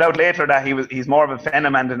I found out later that he's more of a fenna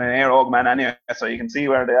man than an air man anyway. So you can see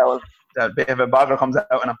where that bit of a bogger comes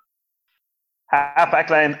out in him. Half back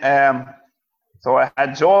line. So I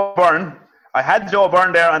had Joe Byrne. I had Joe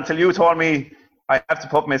Byrne there until you told me I have to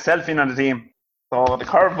put myself in on the team. So the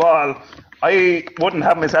curveball, I wouldn't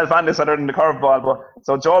have myself on this other than the curveball. But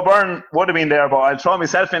so Joe Byrne would have been there, but I'll throw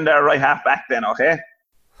myself in there right half back then, okay?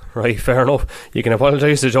 Right, fair enough. You can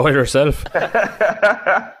apologise to Joe yourself.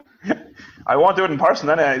 I won't do it in person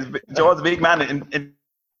anyway. Joe's a big man,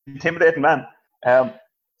 intimidating man.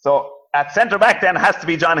 So at centre back then has to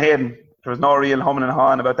be John Hayden. There was no real humming and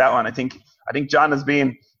hawing about that one. I think John has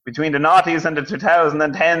been between the noughties and the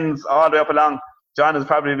 2010s all the way up along. John has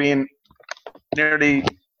probably been nearly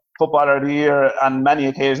footballer of the year on many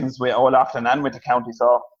occasions with Old Offaly and with the county.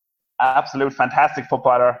 So absolute fantastic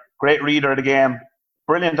footballer, great reader of the game,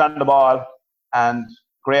 brilliant on the ball, and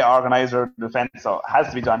great organiser of the defence. So it has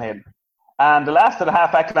to be John Hayden. And the last of the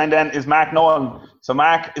half-back line then is Mark Nolan. So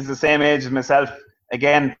Mark is the same age as myself.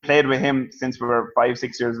 Again, played with him since we were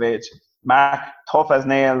 5-6 years of age. Mark, tough as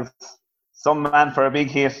nails, some man for a big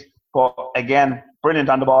hit, but again, brilliant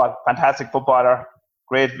on the ball, fantastic footballer,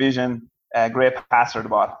 great vision, great passer of the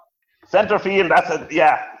ball. Centre field,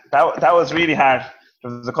 that was really hard.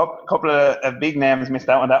 There was a couple of big names missed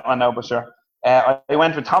out on that one now, but sure. I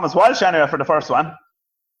went with Thomas Walsh anyway for the first one.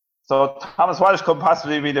 So Thomas Walsh could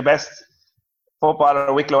possibly be the best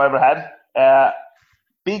footballer Wicklow ever had.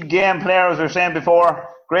 Big game player, as we were saying before,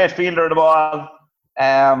 great fielder of the ball,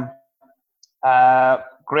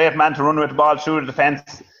 great man to run with the ball through the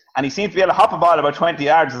defence, and he seemed to be able to hop a ball about 20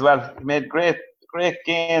 yards as well. He made great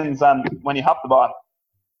gains when he hopped the ball.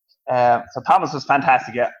 So Thomas was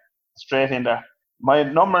fantastic, yeah, straight in there. My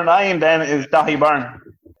number 9 then is Dahi Byrne,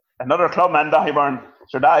 another clubman, Dahi Byrne.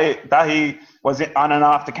 So Dahi was on and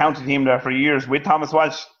off the county team there for years with Thomas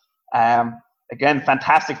Walsh. Again,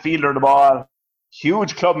 fantastic fielder of the ball,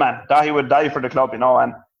 huge clubman. Dahi would die for the club,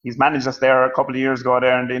 and he's managed us there a couple of years ago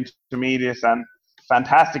there in the intermediate, and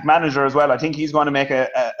fantastic manager as well. I think he's going to make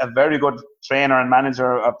a very good trainer and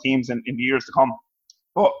manager of teams in the years to come.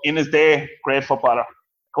 But in his day, great footballer.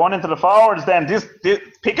 Going into the forwards then, this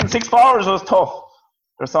picking 6 forwards was tough.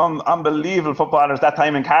 There's some unbelievable footballers that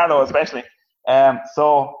time in Carlow especially.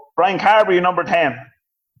 So Brian Carberry, number 10.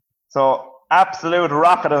 So absolute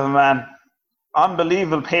rocket of a man.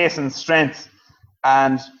 Unbelievable pace and strength.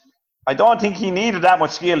 And I don't think he needed that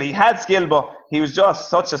much skill. He had skill, but he was just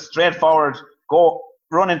such a straightforward,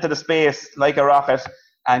 run into the space like a rocket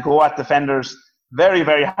and go at defenders. Very,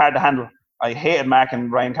 very hard to handle. I hated marking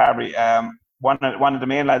Brian Carberry. One of the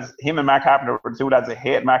main lads, him and Mark Carpenter were the 2 lads I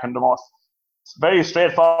hated marking the most. Very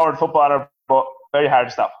straightforward footballer, but very hard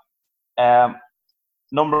to stop.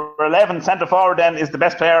 Number 11, centre forward then, is the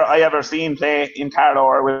best player I ever seen play in Carlow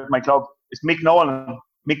or with my club. It's Mick Nolan,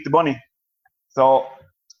 Mick the Bunny. So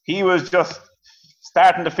he was just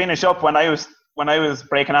starting to finish up when I was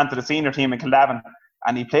breaking onto the senior team in Kildavin,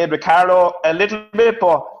 and he played with Carlow a little bit,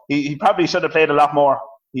 but he probably should have played a lot more.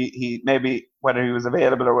 He maybe, whether he was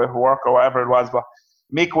available or with work or whatever it was, but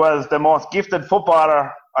Mick was the most gifted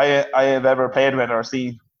footballer I have ever played with or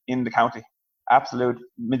seen in the county. Absolute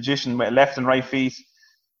magician with left and right feet.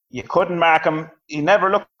 You couldn't mark him. He never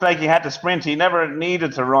looked like he had to sprint. He never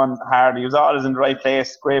needed to run hard. He was always in the right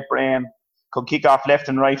place. Great brain. Could kick off left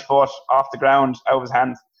and right foot off the ground, out of his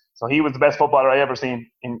hands. So he was the best footballer I ever seen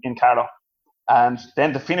in Carlow. And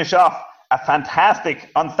then to finish off, a fantastic,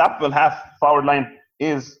 unstoppable half-forward line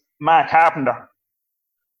is Mark Carpenter.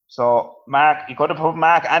 So Mark, you could have put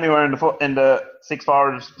Mark anywhere in the 6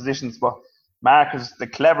 forward positions, but Mark is the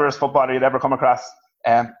cleverest footballer you'd ever come across.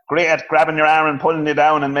 Great at grabbing your arm and pulling you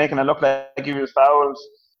down and making it look like he was fouled.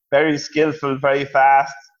 Very skillful, very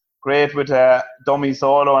fast. Great with a dummy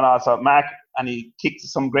solo and all. So Mark, and he kicked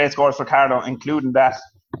some great scores for Carlow, including that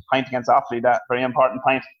pint against Offaly, that very important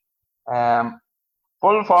pint.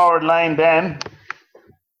 Full forward line then.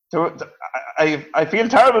 I feel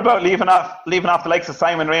terrible about leaving off the likes of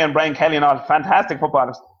Simon Ray and Brian Kelly and all, fantastic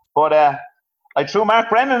footballers. But I threw Mark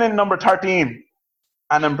Brennan in number 13,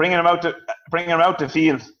 and I'm bringing him out to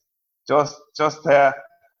field. As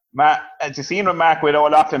you seen with Mark with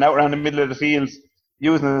Old Offaly out around the middle of the field,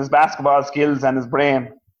 using his basketball skills and his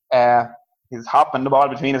brain. He's hopping the ball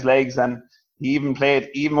between his legs, and he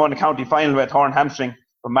even won the county final with a torn hamstring.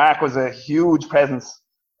 But Mark was a huge presence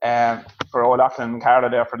for Old Offaly and Carlow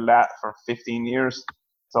there for 15 years.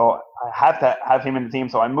 So I had to have him in the team.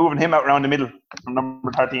 So I'm moving him out around the middle from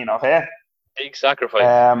number 13. Okay. Big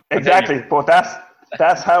sacrifice. Exactly, but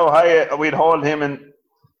that's how high we'd hold him in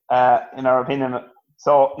our opinion.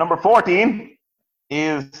 So number 14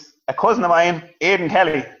 is a cousin of mine, Aidan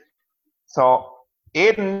Kelly. So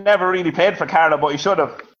Aidan never really played for Carlow, but he should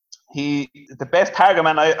have. He's the best target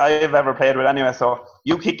man I've ever played with anyway. So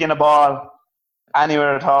you kick in a ball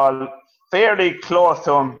anywhere at all, fairly close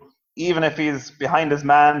to him, even if he's behind his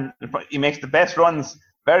man, he makes the best runs,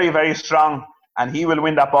 very, very strong, and he will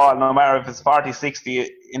win that ball no matter if it's 40-60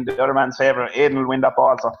 in the other man's favour. Aidan will win that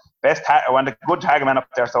ball. So when a good target man up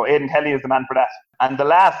there. So Aidan Kelly is the man for that. And the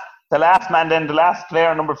last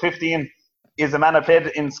player, number 15, is a man I played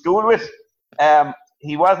in school with.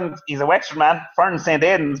 He's a Wexford man, Fern St.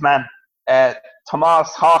 Aidan's man, Tomas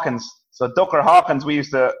Hawkins. So Ducker Hawkins, we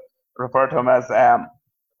used to refer to him as.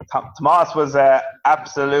 Tomas was an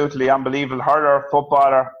absolutely unbelievable hurler,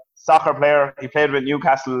 footballer, soccer player. He played with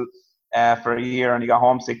Newcastle for a year and he got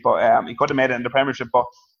homesick, but he could have made it in the Premiership. But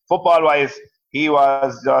football-wise, he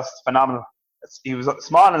was just phenomenal. He was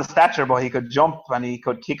small in stature, but he could jump and he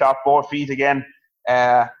could kick off both feet again.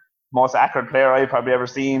 Most accurate player I've probably ever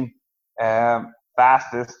seen.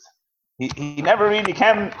 Fastest. He never really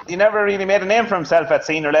made a name for himself at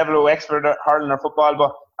senior level of Wexford hurling or football,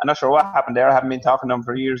 but I'm not sure what happened there. I haven't been talking to him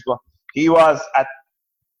for years, but he was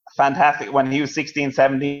fantastic. When he was 16,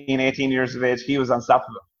 17, 18 years of age, he was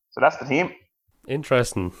unstoppable. So that's the team.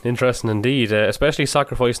 Interesting indeed, especially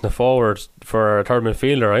sacrificing the forward for a third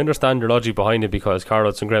midfielder. I understand your logic behind it because Carlow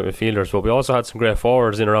had some great midfielders, but we also had some great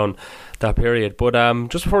forwards in around that period. But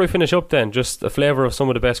just before we finish up then, just a flavour of some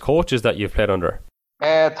of the best coaches that you've played under.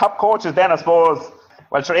 Top coaches then, I suppose.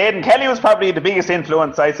 Well, sure, Aidan Kelly was probably the biggest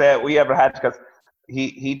influence I'd say we ever had, because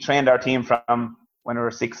he trained our team from when we were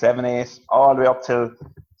 6, 7, 8 all the way up till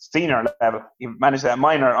senior level. He managed that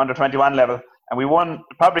minor under 21 level, and we won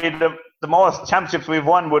probably the most championships we've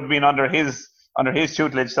won would have been under his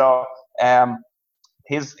tutelage. So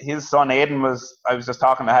his son Aidan I was just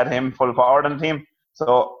talking, I had him full forward on the team.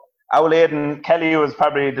 So our Aidan Kelly was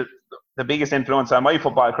probably the biggest influence on my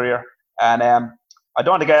football career. And I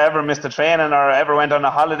don't think I ever missed a training or ever went on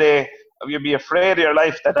a holiday. You'd be afraid of your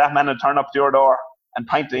life that man would turn up to your door and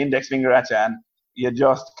point the index finger at you, and you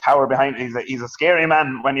just cower behind. He's a scary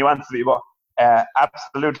man when he wants to be, but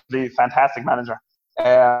absolutely fantastic manager.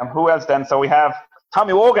 Who else then? So we have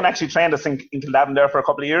Tommy Wogan actually trained us in Kildavin there for a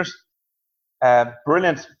couple of years.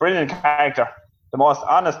 Brilliant character. The most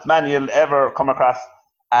honest man you'll ever come across.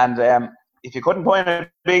 And if you couldn't point a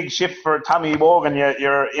big shift for Tommy Wogan,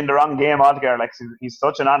 you're in the wrong game altogether. Like, he's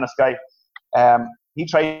such an honest guy. He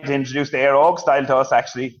tried to introduce the Air Oak style to us,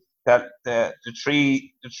 actually. The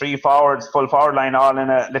three forwards, full forward line, all in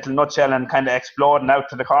a little nutshell and kind of exploding out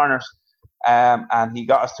to the corners. And he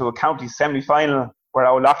got us to a county semi-final where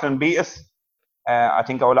O'Loughlin beat us. I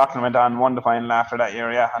think O'Loughlin went on and won the final after that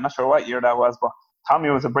year. Yeah, I'm not sure what year that was, but Tommy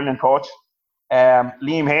was a brilliant coach.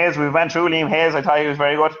 Liam Hayes, we went through Liam Hayes. I thought he was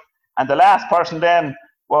very good. And the last person then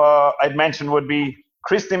I'd mention would be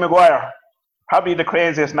Christy Maguire, probably the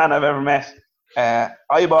craziest man I've ever met.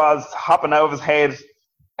 Eyeballs hopping out of his head,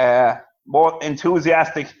 more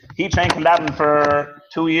enthusiastic. He trained Kildavin for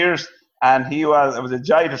 2 years, and it was a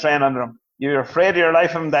joy to train under him. You were afraid of your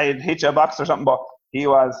life of him that he'd hit you a box or something, but he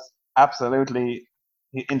was absolutely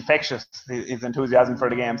infectious, his enthusiasm for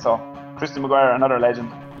the game. So Christy Maguire, another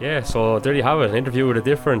legend. Yeah, so there you have it, an interview with a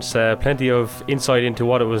difference. Plenty of insight into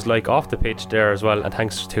what it was like off the pitch there as well, and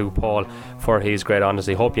thanks to Paul for his great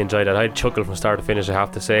honesty. Hope you enjoyed it. I had a chuckle from start to finish, I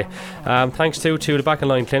have to say. Thanks to the Back in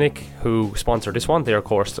Line Clinic who sponsored this one. They are of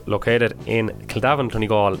course located in Kildavin,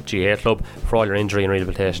 Donegal GA Club for all your injury and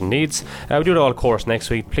rehabilitation needs. We do it all of course next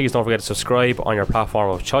week. Please don't forget to subscribe on your platform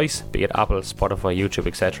of choice, be it Apple, Spotify, YouTube,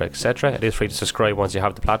 etc. It is free to subscribe once you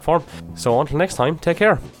have the platform. So until next time, take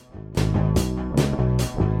care.